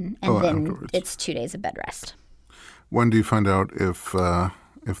session. And then afterwards. It's 2 days of bed rest. When do you find out if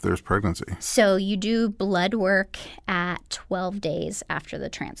there's pregnancy? So you do blood work at 12 days after the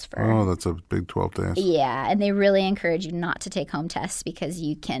transfer. Oh, that's a big 12 days. Yeah, and they really encourage you not to take home tests because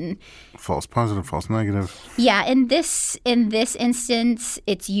you can... False positive, false negative. Yeah, in this instance,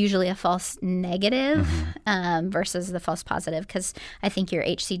 it's usually a false negative versus the false positive, because I think your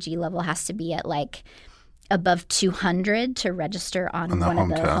HCG level has to be at above 200 to register on one of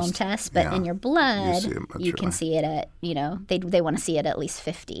the home tests. But in your blood, you can see it at, they want to see it at least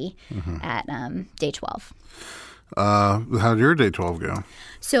 50 at day 12. How did your day 12 go?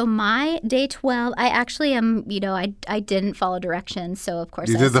 So my day 12, I actually am, I didn't follow directions. So, of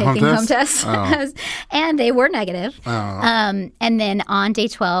course, I was taking home tests. Oh. And they were negative. Oh. And then on day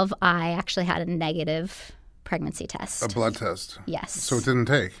 12, I actually had a negative pregnancy test. A blood test? Yes. So it didn't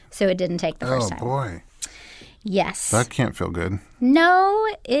take? So it didn't take the first time. Oh, boy. Yes. That can't feel good. No,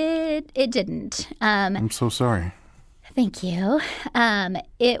 it didn't. I'm so sorry. Thank you.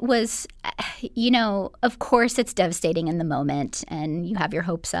 It was, of course it's devastating in the moment, and you have your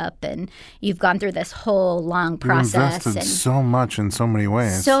hopes up, and you've gone through this whole long process. You invested and so much in so many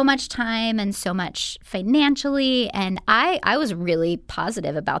ways. So much time and so much financially, and I was really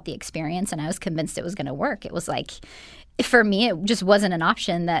positive about the experience, and I was convinced it was going to work. It was for me, it just wasn't an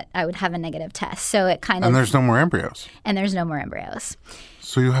option that I would have a negative test. So it kind of... And there's no more embryos. And there's no more embryos.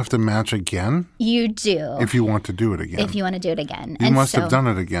 So you have to match again? You do. If you want to do it again. If you want to do it again. You must have done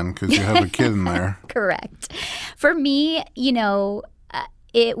it again because you have a kid in there. Correct. For me,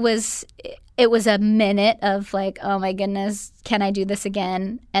 it was a minute of oh my goodness, can I do this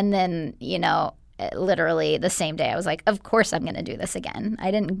again? And then, literally the same day I was like, of course I'm going to do this again. I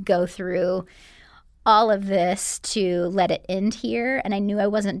didn't go through all of this to let it end here. And I knew I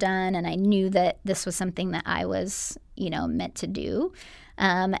wasn't done. And I knew that this was something that I was, meant to do.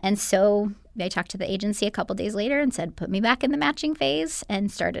 And so I talked to the agency a couple days later and said, put me back in the matching phase,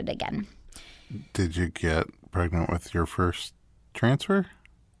 and started again. Did you get pregnant with your first transfer?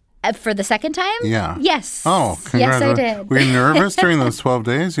 For the second time? Yeah. Yes. Oh, yes, I did. Were you nervous during those 12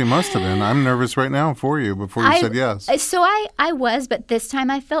 days? You must have been. I'm nervous right now for you before you said yes. So I was, but this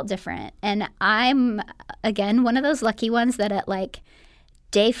time I felt different. And I'm, again, one of those lucky ones that at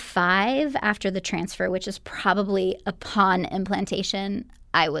day 5 after the transfer, which is probably upon implantation,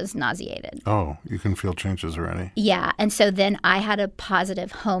 I was nauseated. Oh, you can feel changes already. Yeah. And so then I had a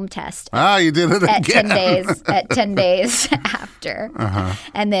positive home test. You did it again. At 10 days after.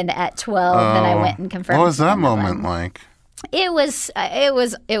 And then at 12, then I went and confirmed. What was that moment like? It was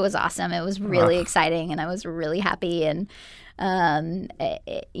awesome. It was really exciting, and I was really happy, and I'm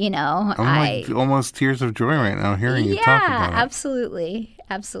almost tears of joy right now hearing you talk about it. Absolutely.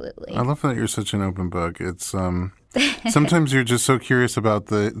 I love that you're such an open book. It's sometimes you're just so curious about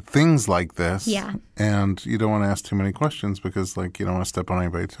the things like this. Yeah. And you don't want to ask too many questions because you don't want to step on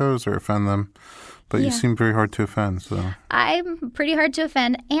anybody's toes or offend them. But you seem very hard to offend. So I'm pretty hard to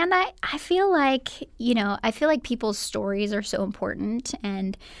offend, and I feel like people's stories are so important,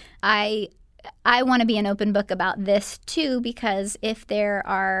 and I want to be an open book about this too, because if there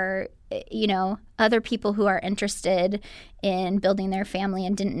are other people who are interested in building their family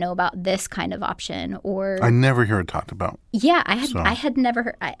and didn't know about this kind of option, or I never hear it talked about. Yeah, I had never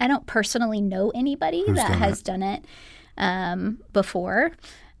heard. I don't personally know anybody that has done it before.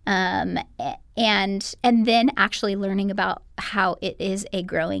 And then actually learning about how it is a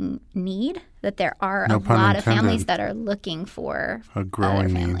growing need, that there are a lot of families that are looking for a growing other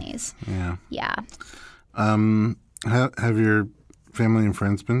families. Need. Yeah. Have your family and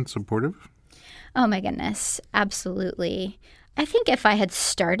friends been supportive? Oh my goodness, absolutely. I think if I had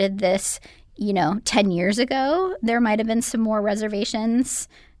started this, 10 years ago, there might have been some more reservations,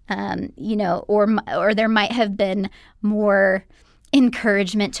 or there might have been more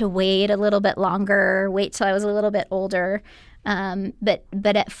encouragement to wait a little bit longer, wait till I was a little bit older.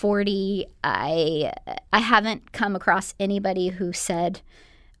 But at 40, I haven't come across anybody who said,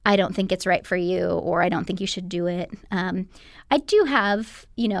 I don't think it's right for you, or I don't think you should do it. I do have,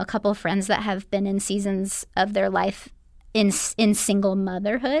 a couple of friends that have been in seasons of their life in single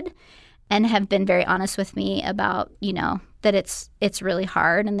motherhood and have been very honest with me about, that it's really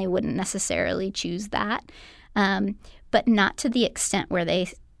hard and they wouldn't necessarily choose that. But not to the extent where they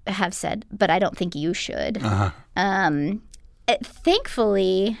have said, but I don't think you should.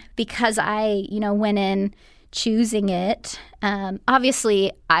 Thankfully, because I, went in choosing it,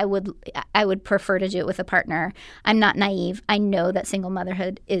 obviously I would prefer to do it with a partner. I'm not naive. I know that single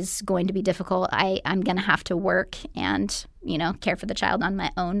motherhood is going to be difficult. I'm going to have to work and, care for the child on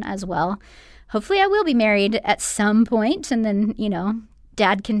my own as well. Hopefully I will be married at some point, and then,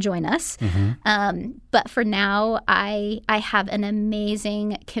 Dad can join us. But for now, I have an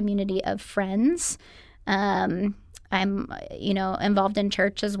amazing community of friends. I'm, involved in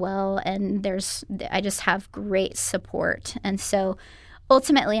church as well, and I just have great support. And so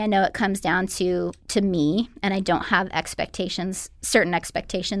ultimately, I know it comes down to me, and I don't have certain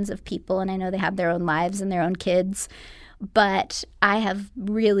expectations of people, and I know they have their own lives and their own kids. But I have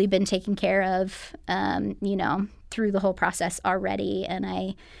really been taken care of, through the whole process already,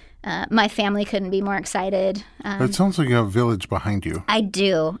 and my family couldn't be more excited. It sounds like you have a village behind you. I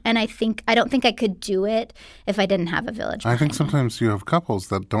do, and I don't think I could do it if I didn't have a village behind me. I think sometimes you have couples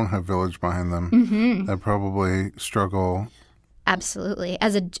that don't have village behind them that probably struggle. Absolutely.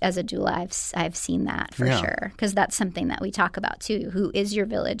 As a doula, I've seen that for sure, because that's something that we talk about too. Who is your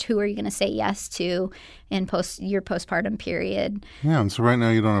village? Who are you going to say yes to in your postpartum period? Yeah, and so right now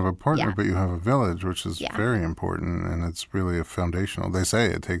you don't have a partner, but you have a village, which is very important, and it's really a foundational. They say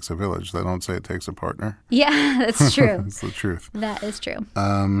it takes a village. They don't say it takes a partner. Yeah, that's true. That's the truth. That is true.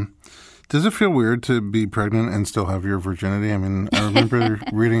 Does it feel weird to be pregnant and still have your virginity? I mean, I remember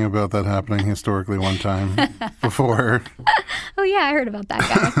reading about that happening historically one time before. Oh, yeah, I heard about that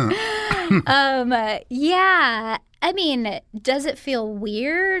guy. Yeah. I mean, does it feel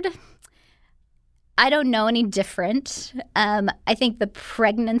weird? I don't know any different. I think the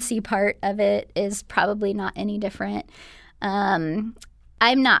pregnancy part of it is probably not any different. I'm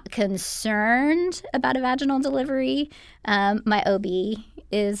not concerned about a vaginal delivery. My OB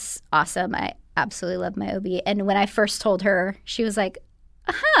is awesome. I absolutely love my OB. And when I first told her, she was like,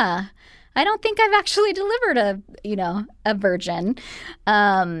 I don't think I've actually delivered a virgin.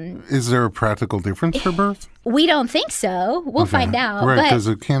 Is there a practical difference for birth? We don't think so. We'll find out. Right, because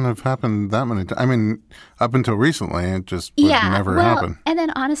it can't have happened that many times. I mean, up until recently, it just would never happen. And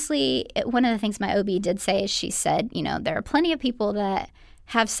then honestly, one of the things my OB did say is she said, there are plenty of people that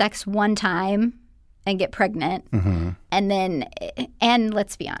have sex one time and get pregnant. And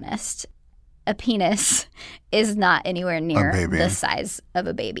let's be honest, a penis is not anywhere near the size of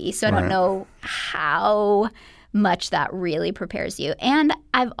a baby. So I don't know how much that really prepares you. And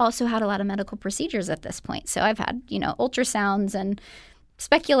I've also had a lot of medical procedures at this point. So I've had, ultrasounds and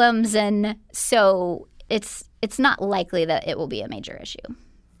speculums. And so it's not likely that it will be a major issue.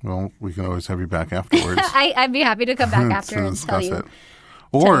 Well, we can always have you back afterwards. I'd be happy to come back after and tell you.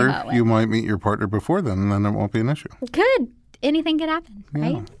 Or you might meet your partner before then, and then it won't be an issue. Could. Anything could happen,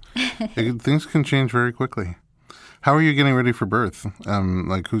 right? Things can change very quickly. How are you getting ready for birth?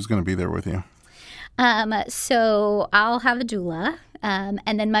 Who's going to be there with you? So I'll have a doula. And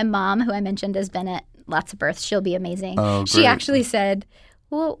then my mom, who I mentioned has been at lots of births, she'll be amazing. Oh, she actually said,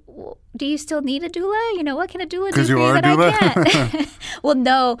 well, do you still need a doula? What can a doula do for you that I can't? Well,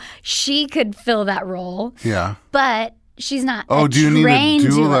 no, she could fill that role. Yeah. But she's not a trained doula. Oh, do you need a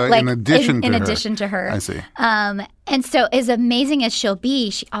doula in addition to her? I see. And so as amazing as she'll be,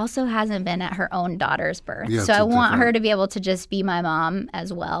 she also hasn't been at her own daughter's birth. Yeah, so I want her to be able to just be my mom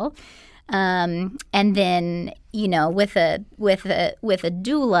as well. And then, with a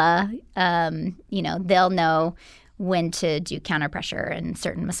doula, they'll know when to do counter pressure and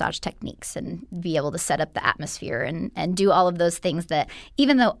certain massage techniques and be able to set up the atmosphere and do all of those things that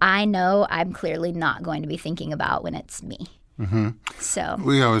even though I know I'm clearly not going to be thinking about when it's me. So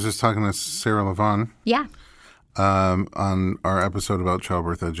I was just talking to Sarah Levon on our episode about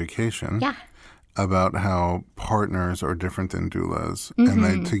childbirth education about how partners are different than doulas and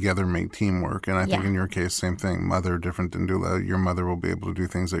they together make teamwork. And I think in your case, same thing. Mother different than doula. Your mother will be able to do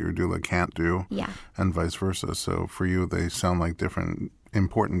things that your doula can't do and vice versa. So for you, they sound like different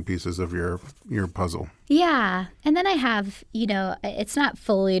important pieces of your puzzle. Yeah. And then I have, it's not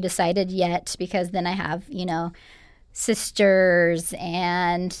fully decided yet because then I have, sisters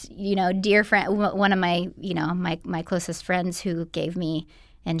and, dear friend, one of my, my closest friends who gave me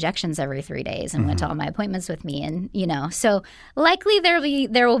injections every 3 days and went to all my appointments with me. And, so likely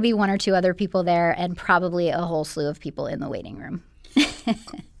there will be one or two other people there and probably a whole slew of people in the waiting room.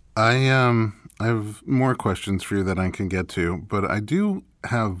 I have more questions for you that I can get to, but I do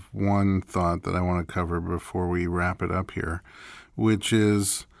have one thought that I want to cover before we wrap it up here, which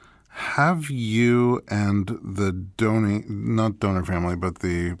is, have you and the not donor family, but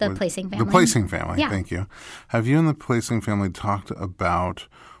the placing family. The placing family, yeah. Thank you. Have you and the placing family talked about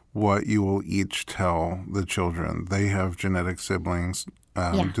what you will each tell the children? They have genetic siblings.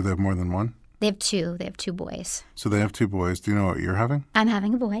 Do they have more than one? They have two. They have 2 boys. So they have 2 boys. Do you know what you're having? I'm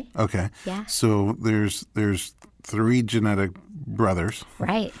having a boy. Okay. Yeah. So there's 3 genetic brothers.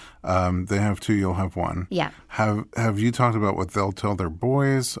 Right. They have 2. You'll have 1. Yeah. Have you talked about what they'll tell their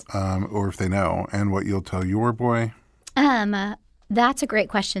boys, or if they know, and what you'll tell your boy? That's a great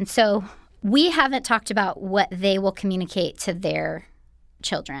question. So we haven't talked about what they will communicate to their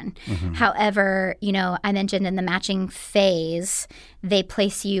children. Mm-hmm. However, I mentioned in the matching phase, they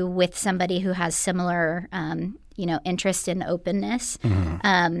place you with somebody who has similar, interest in openness.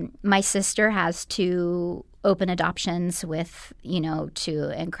 Mm-hmm. My sister has 2 open adoptions with,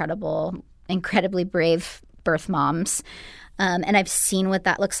 2 incredibly brave birth moms. And I've seen what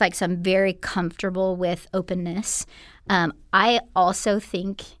that looks like. So I'm very comfortable with openness. I also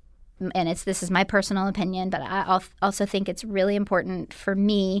think, and this is my personal opinion, but I also think it's really important for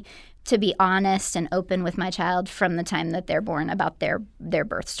me to be honest and open with my child from the time that they're born about their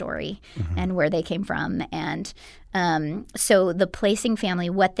birth story mm-hmm. and where they came from. And so the placing family,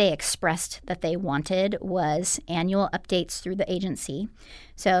 what they expressed that they wanted was annual updates through the agency.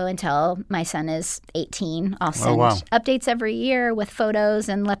 So until my son is 18, I'll send updates every year with photos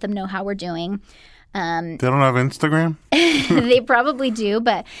and let them know how we're doing. They don't have Instagram? They probably do,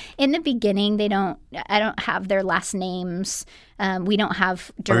 but in the beginning, I don't have their last names. We don't have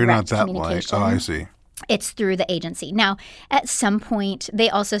direct communication. Oh, I see. It's through the agency. Now, at some point, they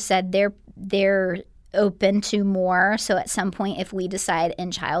also said they're open to more. So at some point, if we decide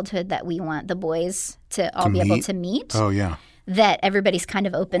in childhood that we want the boys to all be able to meet. Oh, yeah. That everybody's kind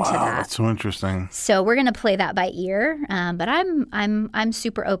of open to that. Wow, that's so interesting. So we're going to play that by ear, but I'm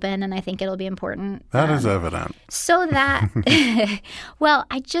super open, and I think it'll be important. That is evident. So that, well,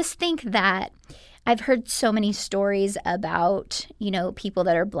 I just think that I've heard so many stories about, people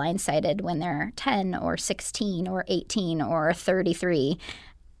that are blindsided when they're 10 or 16 or 18 or 33,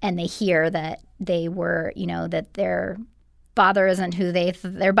 and they hear that they were, that their father isn't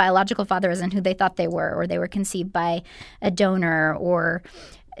their biological father isn't who they thought they were, or they were conceived by a donor, or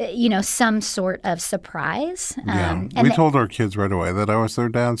some sort of surprise. Yeah, we told our kids right away that I was their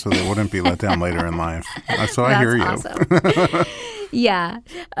dad, so they wouldn't be let down later in life. So I hear you. Awesome. Yeah,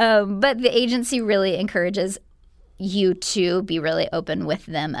 but the agency really encourages you to be really open with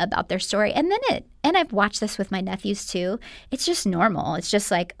them about their story, and I've watched this with my nephews too. It's just normal. It's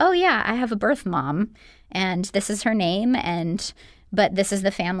just like, oh yeah, I have a birth mom. And this is her name, but this is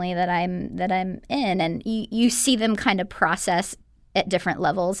the family that I'm in. And you see them kind of process at different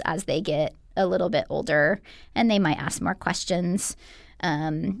levels as they get a little bit older, and they might ask more questions.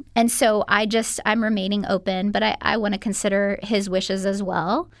 And so I'm remaining open, but I want to consider his wishes as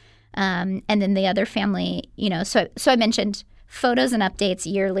well. And then the other family, so I mentioned photos and updates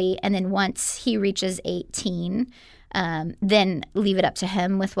yearly, and then once he reaches 18, then leave it up to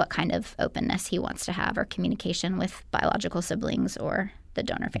him with what kind of openness he wants to have or communication with biological siblings or the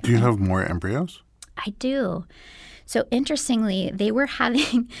donor family. Do you have more embryos? I do. So interestingly, they were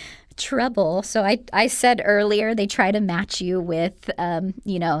having trouble. So I said earlier they try to match you with,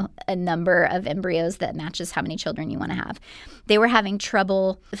 a number of embryos that matches how many children you want to have. They were having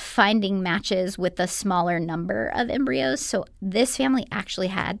trouble finding matches with a smaller number of embryos. So this family actually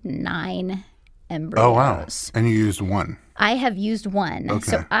had 9 embryos. Oh, wow. And you used 1. I have used 1.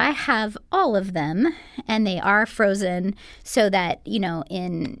 Okay. So I have all of them, and they are frozen so that,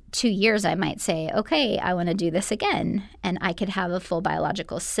 in 2 years I might say, okay, I want to do this again, and I could have a full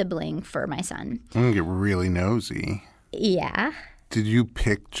biological sibling for my son. I'm going to get really nosy. Yeah. Did you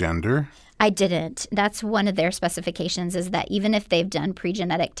pick gender? I didn't. That's one of their specifications, is that even if they've done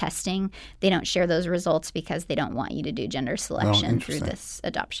pre-genetic testing, they don't share those results because they don't want you to do gender selection through this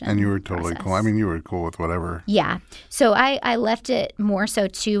adoption. And you were totally process. cool. I mean, you were cool with whatever. Yeah. So I left it more so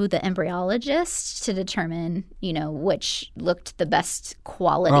to the embryologist to determine, which looked the best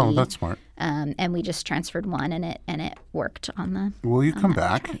quality. Oh, that's smart. And we just transferred 1, and it worked on the. Will you come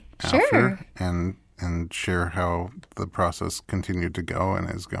back after Sure. and share how the process continued to go and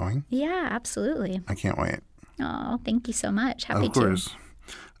is going? Yeah, absolutely. I can't wait. Oh, thank you so much. Happy to. Of course.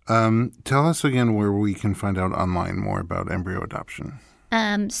 Tell us again where we can find out online more about embryo adoption.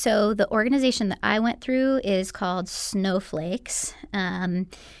 So the organization that I went through is called Snowflakes.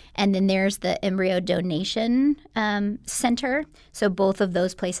 And then there's the Embryo Donation Center. So both of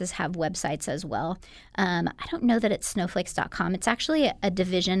those places have websites as well. I don't know that it's snowflakes.com. It's actually a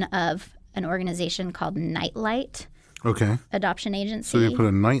division of an organization called Nightlight. Okay. Adoption agency. So you put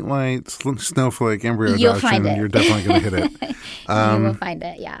a Nightlight, Snowflake, Embryo Adoption. You'll find it. You're definitely going to hit it. You will find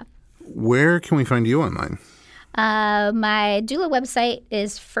it, yeah. Where can we find you online? My doula website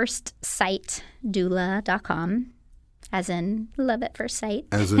is firstsightdoula.com, as in love at first sight.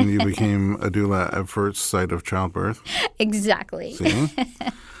 As in you became a doula at first sight of childbirth. Exactly. See?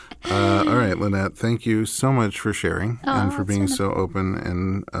 All right, Lynette, thank you so much for sharing and for being so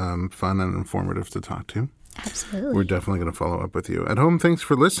open and fun and informative to talk to. Absolutely. We're definitely going to follow up with you. At home, thanks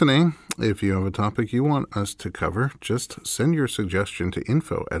for listening. If you have a topic you want us to cover, just send your suggestion to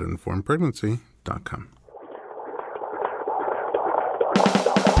info@informedpregnancy.com.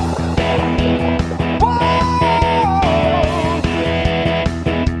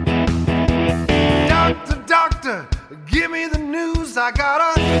 Doctor, give me the news. I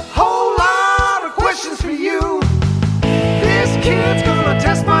got a